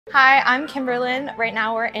Hi, I'm Kimberlyn. Right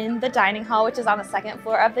now we're in the dining hall, which is on the second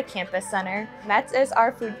floor of the campus center. Metz is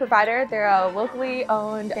our food provider. They're a locally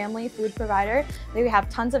owned family food provider. We have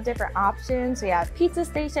tons of different options. We have pizza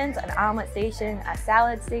stations, an omelet station, a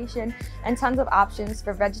salad station, and tons of options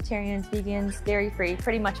for vegetarians, vegans, dairy-free,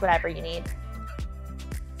 pretty much whatever you need.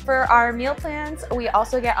 For our meal plans, we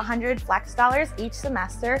also get 100 flex dollars each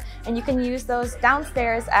semester, and you can use those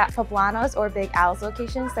downstairs at Poblano's or Big Al's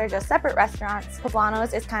locations. They're just separate restaurants.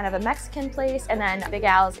 Poblano's is kind of a Mexican place, and then Big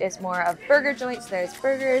Al's is more of burger joints. There's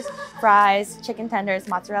burgers, fries, chicken tenders,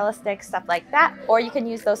 mozzarella sticks, stuff like that. Or you can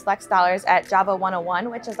use those flex dollars at Java 101,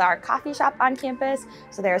 which is our coffee shop on campus.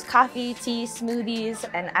 So there's coffee, tea, smoothies,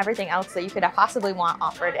 and everything else that you could possibly want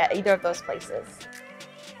offered at either of those places.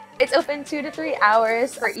 It's open 2 to 3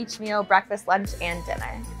 hours for each meal, breakfast, lunch, and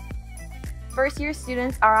dinner. First year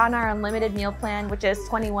students are on our unlimited meal plan, which is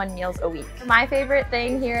 21 meals a week. My favorite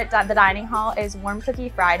thing here at the dining hall is Warm Cookie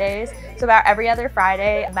Fridays. So about every other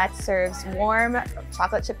Friday, Metz serves warm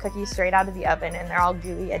chocolate chip cookies straight out of the oven, and they're all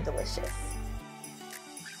gooey and delicious.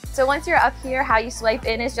 So once you're up here, how you swipe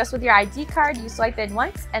in is just with your ID card. You swipe in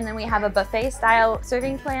once, and then we have a buffet style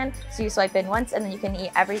serving plan. So you swipe in once, and then you can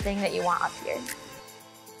eat everything that you want up here.